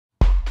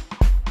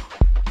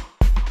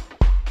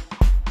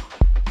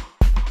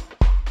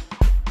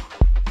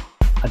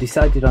I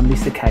decided on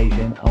this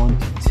occasion I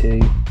wanted to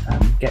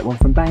get one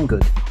from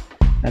Banggood.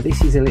 Now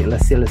this is a little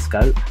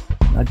oscilloscope.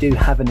 I do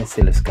have an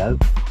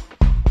oscilloscope,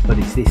 but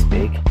it's this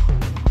big.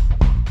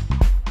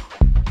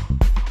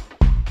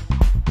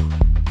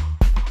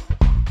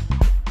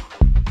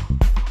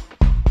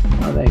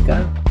 Oh, there you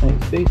go,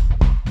 it's big.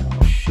 I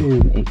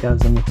assume it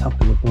goes on the top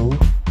of the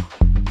board.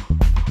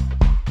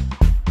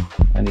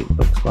 And it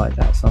looks like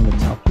that's on the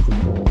top of the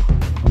board.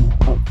 Oh,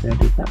 hopefully I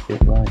did that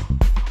bit right.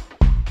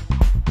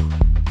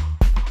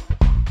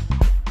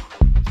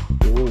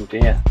 Oh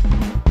dear.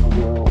 I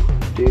will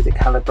do the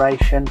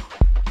calibration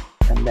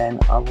and then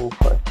I will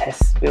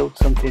build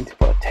something to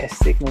put a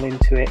test signal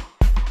into it,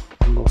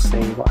 and we'll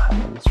see what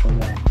happens from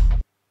there.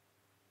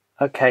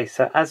 Okay,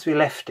 so as we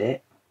left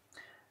it,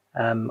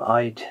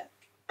 I'd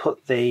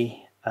put the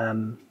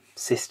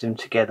system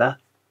together,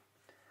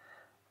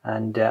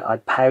 and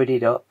I'd powered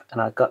it up, and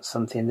I got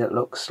something that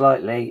looks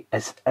slightly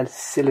as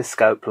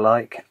oscilloscope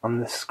like on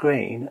the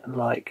screen,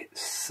 like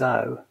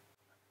so.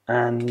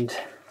 And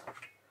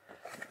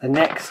the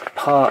next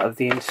part of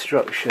the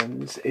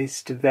instructions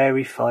is to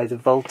verify the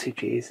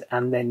voltages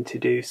and then to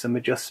do some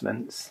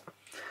adjustments.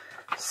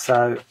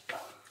 So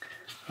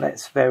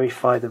let's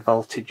verify the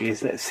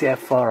voltages. Let's see how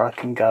far I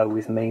can go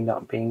with me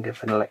not being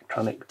of an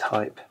electronic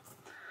type.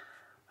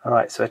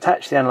 Alright, so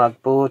attach the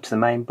analog board to the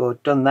main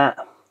board, done that.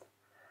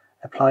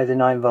 Apply the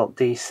 9V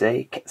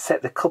DC,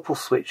 set the couple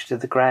switch to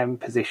the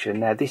ground position.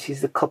 Now this is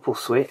the couple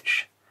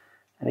switch,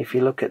 and if you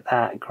look at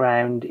that,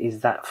 ground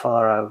is that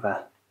far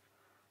over.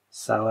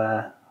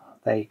 So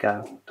there you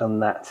go, done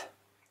that.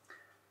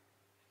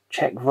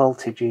 Check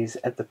voltages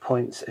at the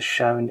points as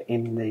shown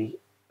in the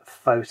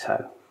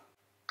photo.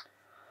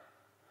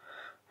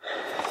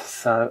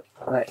 So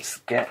let's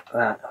get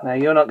that. Now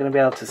you're not going to be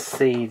able to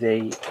see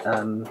the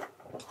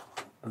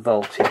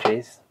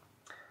voltages.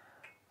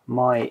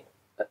 My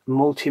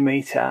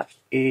multimeter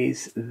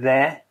is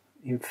there.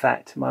 In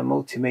fact, my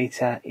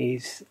multimeter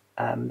is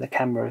the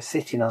camera is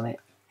sitting on it.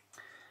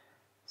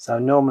 So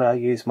normally I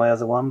use my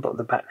other one, but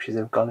the batteries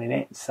have gone in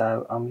it,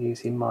 so I'm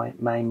using my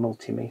main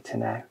multimeter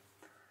now.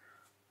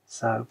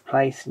 So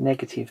place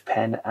negative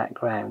pen at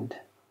ground.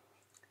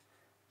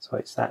 So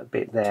it's that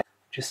bit there.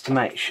 Just to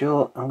make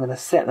sure, I'm going to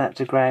set that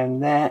to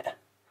ground there,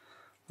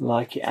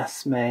 like it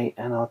asked me,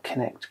 and I'll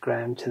connect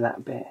ground to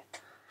that bit.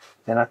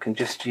 Then I can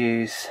just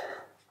use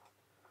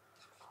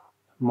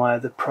my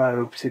other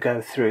probe to go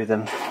through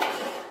them.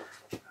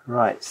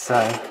 Right,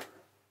 so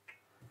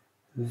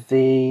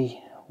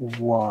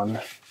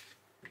V1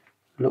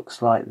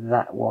 looks like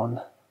that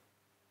one.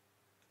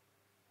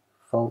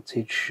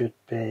 Voltage should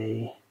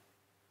be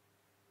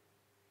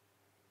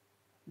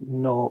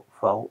 0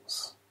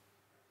 volts.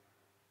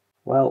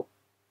 Well,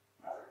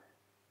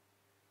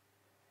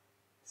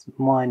 it's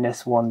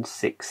minus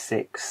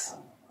 166.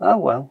 Oh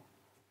well.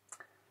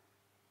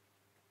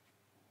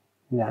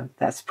 No,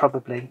 that's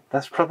probably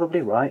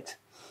right.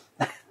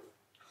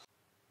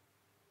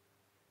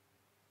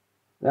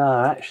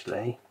 No,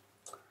 actually,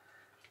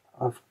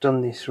 I've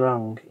done this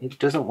wrong. It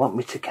doesn't want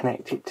me to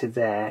connect it to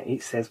there.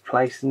 It says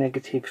place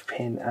negative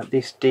pin at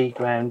this D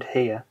ground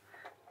here.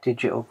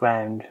 Digital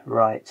ground,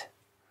 right.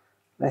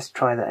 Let's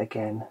try that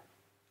again.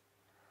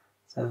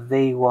 So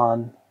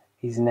V1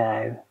 is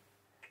now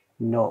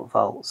 0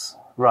 volts.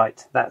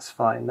 Right, that's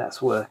fine,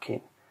 that's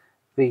working.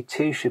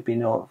 V2 should be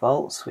 0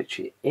 volts, which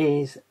it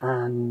is,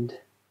 and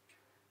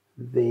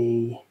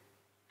V3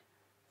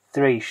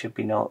 should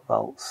be 0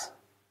 volts.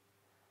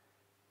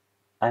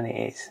 And it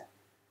is.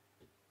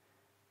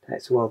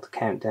 Takes a while to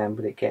count down,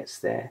 but it gets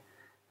there.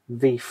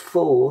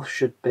 V4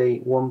 should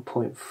be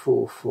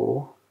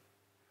 1.44.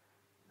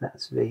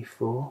 That's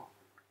V4.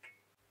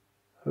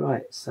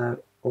 Right,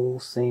 so all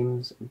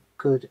seems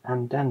good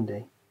and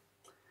dandy.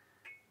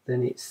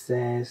 Then it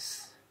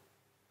says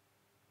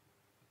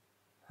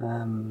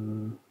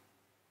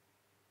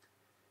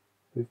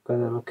we've got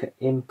to look at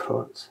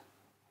input.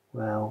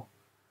 Well,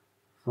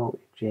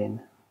 voltage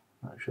in.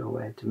 Not sure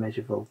where to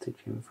measure voltage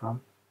in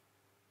from.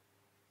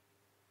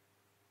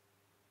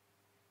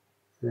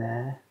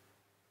 There.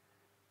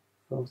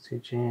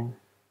 Voltage in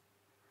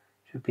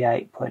should be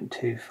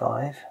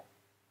 8.25.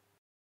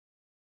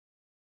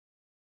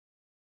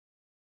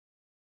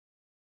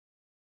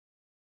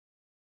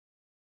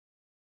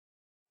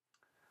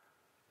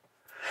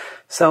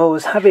 So I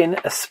was having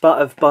a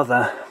spot of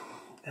bother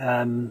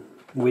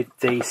with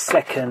the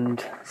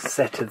second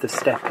set of the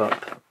step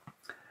up,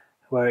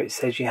 where it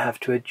says you have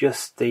to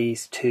adjust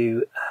these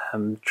two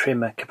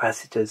trimmer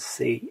capacitors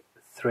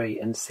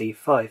C3 and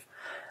C5,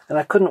 and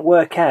I couldn't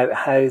work out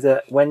how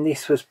that when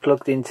this was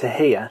plugged into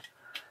here,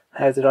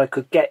 how that I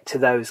could get to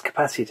those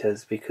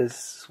capacitors,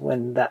 because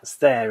when that's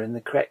there in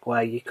the correct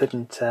way, you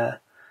can't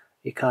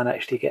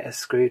actually get a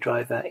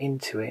screwdriver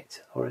into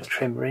it or a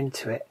trimmer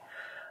into it.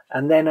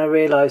 And then I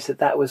realised that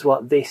that was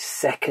what this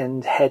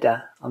second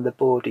header on the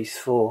board is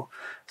for.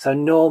 So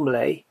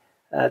normally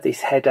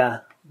this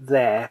header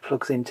there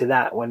plugs into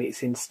that when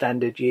it's in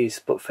standard use,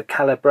 but for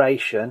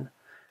calibration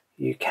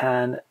you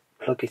can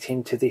plug it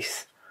into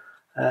this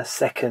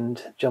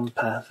second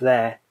jumper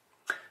there.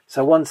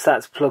 So once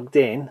that's plugged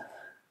in,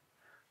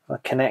 I'll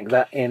connect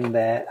that in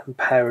there and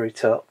power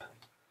it up.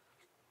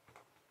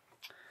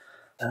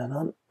 Turn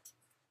on.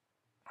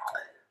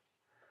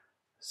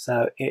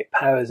 So it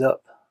powers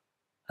up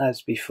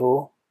as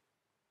before.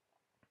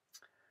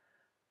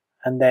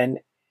 And then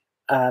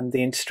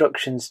the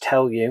instructions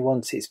tell you,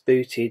 once it's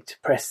booted, to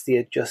press the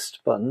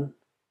adjust button,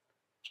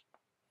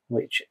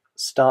 which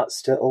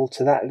starts to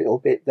alter that little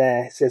bit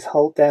there. It says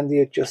hold down the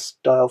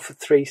adjust dial for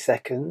 3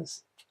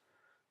 seconds.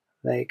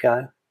 There you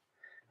go.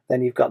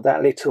 Then you've got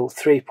that little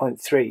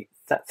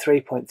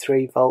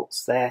 3.3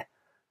 volts there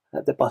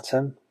at the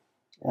bottom,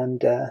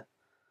 and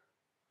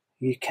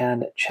you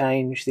can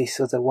change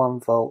this other 1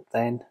 volt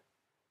then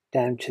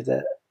down to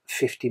the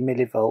 50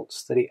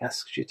 millivolts that it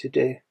asks you to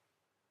do.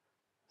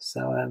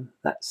 So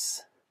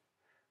that's,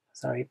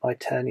 sorry, by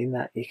turning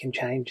that you can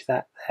change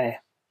that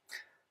there.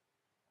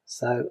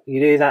 So you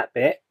do that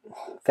bit,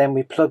 then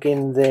we plug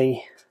in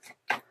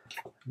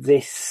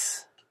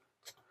this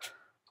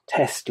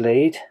test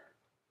lead.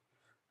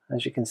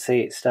 As you can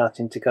see, it's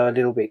starting to go a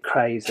little bit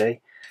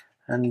crazy,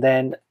 and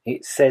then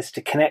it says to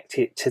connect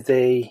it to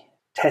the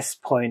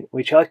test point,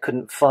 which I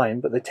couldn't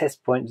find, but the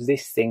test point is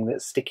this thing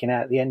that's sticking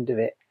out the end of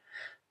it.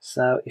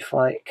 So if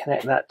I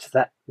connect that to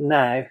that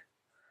now,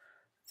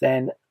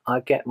 then I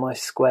get my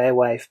square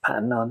wave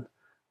pattern on,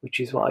 which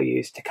is what I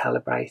use to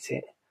calibrate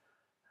it.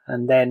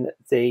 And then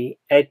the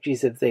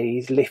edges of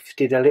these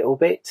lifted a little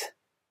bit.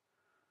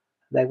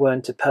 They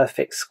weren't a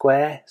perfect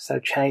square, so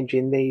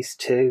changing these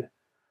to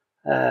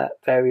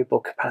variable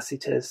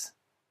capacitors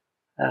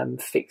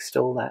fixed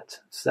all that.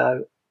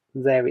 So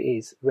there it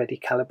is, ready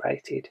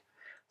calibrated.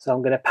 So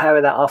I'm going to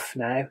power that off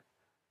now,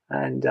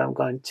 and I'm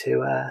going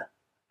to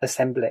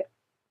assemble it.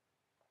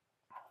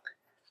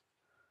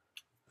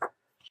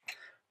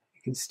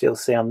 You can still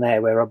see on there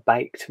where I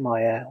baked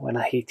my, when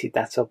I heated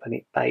that up, and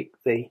it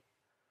baked the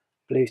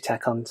blue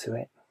tack onto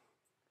it.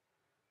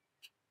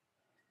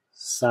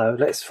 So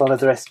let's follow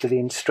the rest of the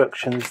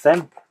instructions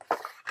then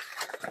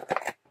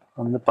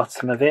on the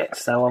bottom of it.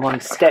 So I'm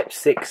on step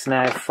 6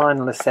 now,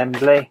 final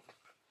assembly.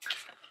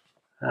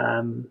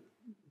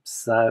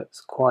 So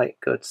it's quite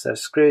good. So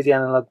screw the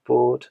analog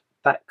board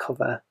back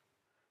cover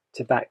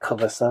to back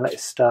cover. So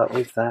let's start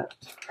with that.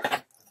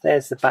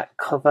 There's the back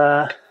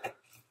cover,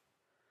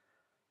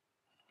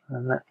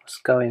 and that's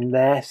going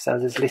there. So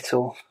there's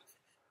little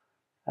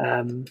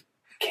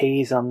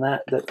keys on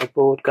that the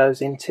board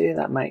goes into.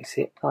 That makes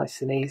it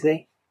nice and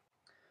easy.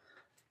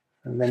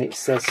 And then it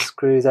says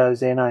screw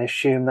those in. I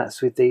assume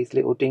that's with these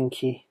little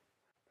dinky.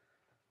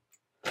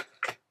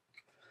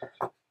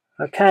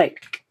 Okay,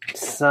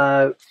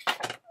 so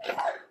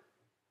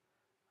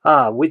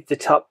with the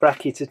top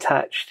bracket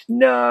attached.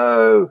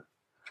 No!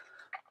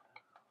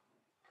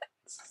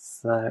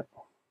 So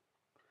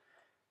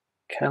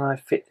can I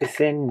fit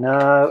this in?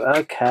 No.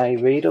 Okay,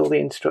 read all the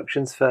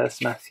instructions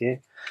first,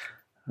 Matthew.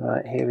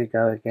 Right, here we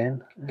go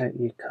again. Out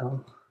you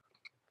come.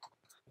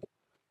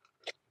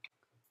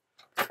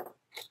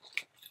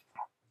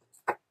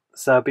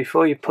 So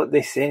before you put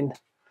this in,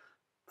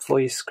 before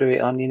you screw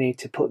it on, you need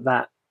to put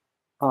that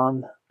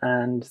on,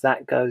 and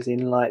that goes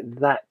in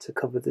like that to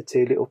cover the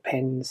 2 little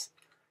pins,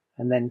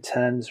 and then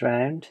turns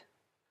round.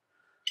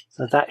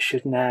 So that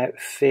should now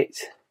fit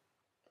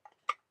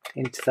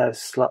into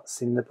those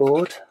slots in the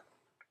board.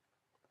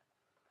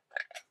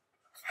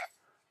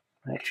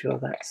 Make sure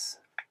that's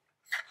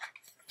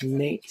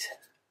neat.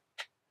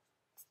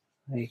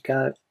 There you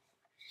go.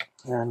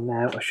 And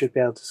now I should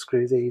be able to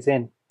screw these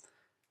in.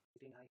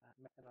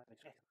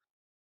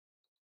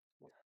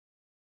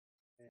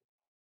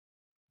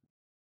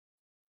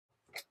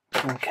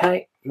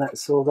 Okay,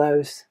 that's all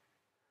those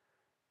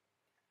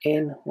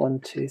in. 1,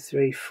 2,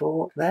 3,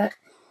 4 there.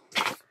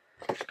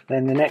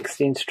 Then the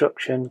next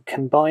instruction,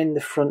 combine the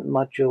front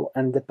module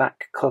and the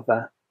back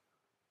cover.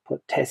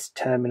 Put test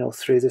terminal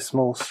through the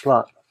small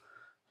slot.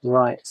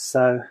 Right,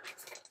 so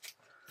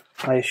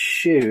I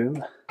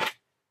assume,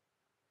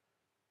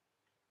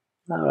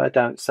 no I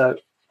don't, so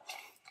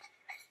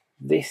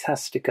this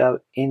has to go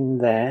in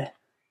there,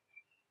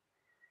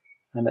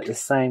 and at the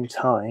same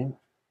time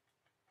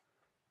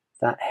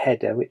that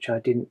header, which I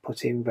didn't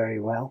put in very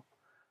well,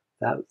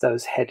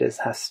 those headers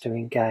has to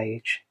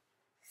engage.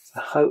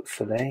 So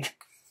hopefully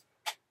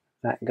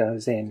that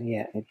goes in.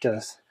 Yeah, it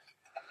does.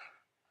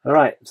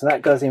 Alright, so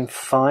that goes in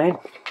fine.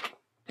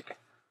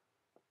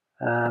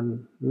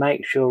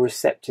 Make sure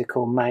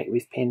receptacle mate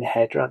with pin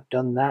header. I've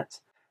done that.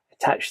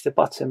 Attach the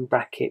bottom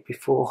bracket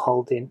before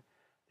holding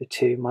the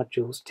 2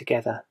 modules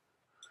together.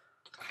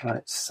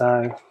 Right,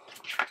 so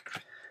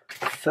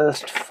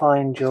first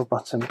find your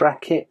bottom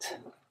bracket.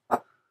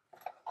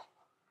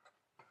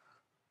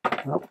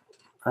 Oh,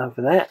 over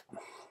there.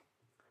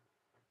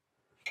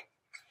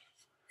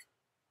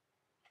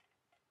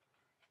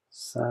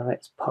 So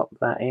let's pop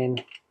that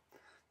in.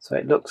 So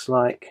it looks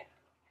like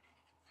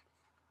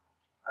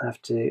I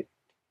have to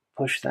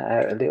push that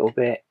out a little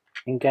bit,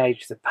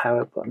 engage the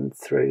power button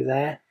through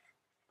there.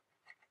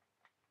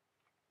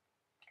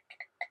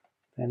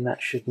 Then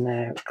that should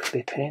now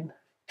clip in.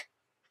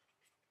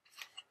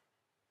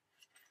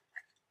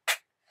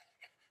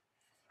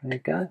 There you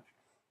go.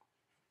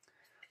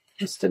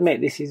 Just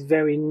admit, this is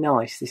very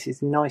nice. This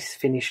is nice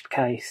finished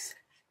case.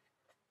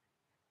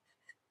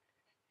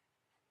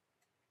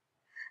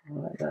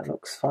 Right, that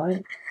looks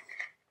fine.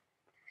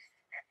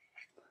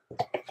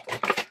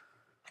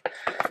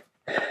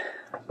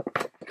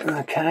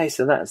 Okay,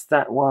 so that's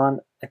that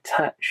one.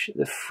 Attach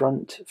the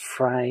front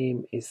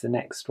frame is the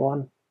next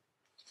one,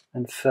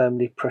 and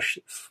firmly push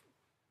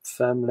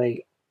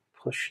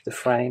the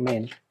frame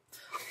in.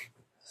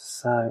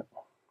 So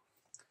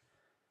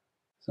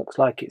looks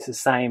like it's the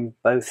same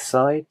both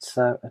sides,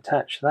 so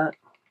attach that.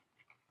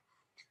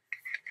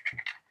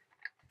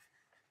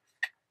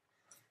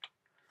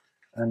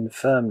 And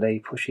firmly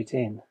push it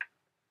in.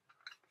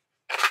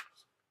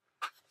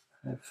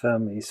 How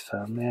firmly is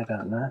firmly, I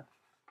don't know.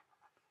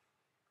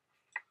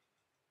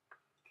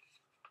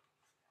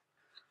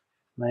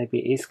 Maybe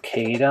it is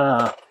keyed.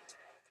 I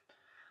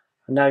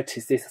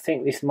noticed this. I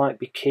think this might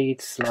be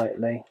keyed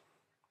slightly.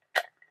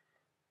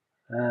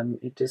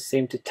 It does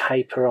seem to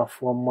taper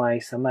off one way,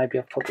 so maybe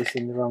I've put this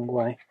in the wrong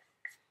way.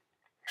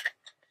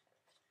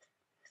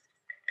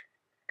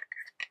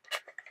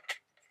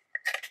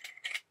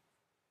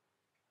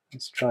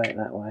 Let's try it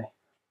that way.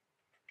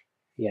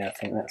 Yeah, I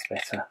think that's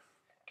better.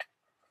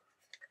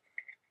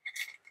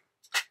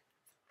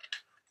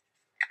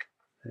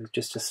 There's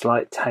just a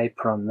slight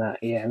taper on that.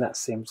 Yeah, that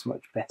seems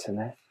much better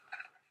now.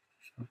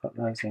 I've got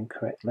those in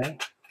correctly.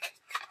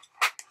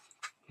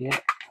 Yeah,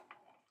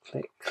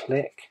 click,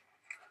 click.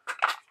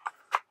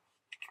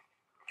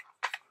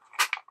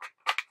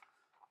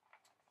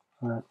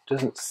 It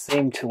doesn't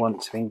seem to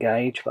want to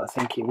engage, but I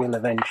think it will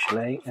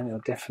eventually, and it'll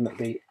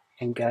definitely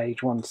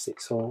engage once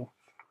it's all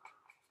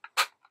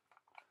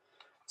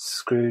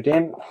screwed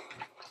in.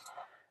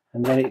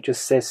 And then it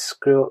just says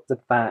screw up the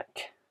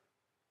back.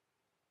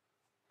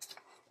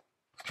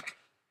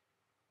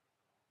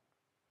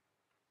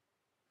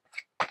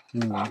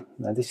 Now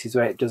this is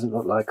where it doesn't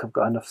look like I've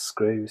got enough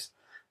screws.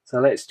 So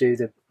let's do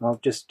I'll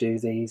just do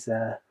these.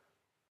 There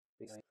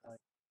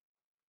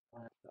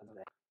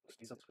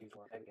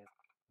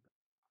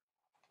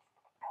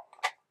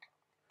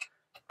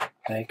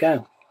you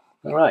go.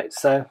 Alright,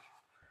 so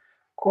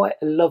quite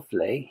a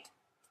lovely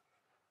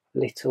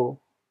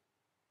little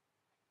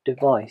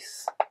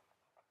device.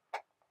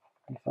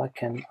 If I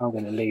can, I'm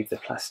going to leave the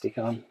plastic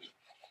on.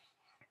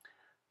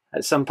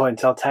 At some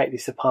point I'll take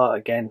this apart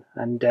again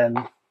and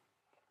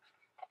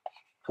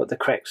put the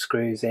correct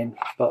screws in,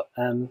 but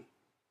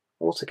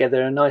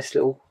altogether a nice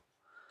little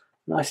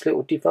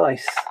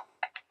device.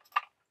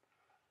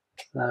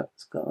 So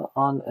it's got an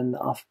on and the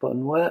off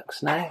button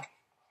works now.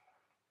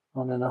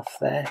 On and off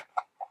there.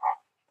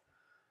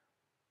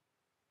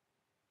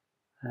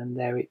 And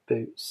there it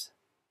boots.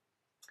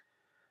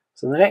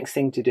 So the next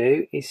thing to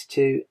do is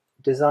to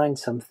design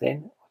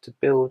something, to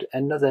build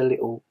another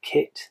little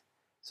kit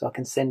so I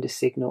can send a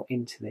signal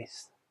into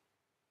this.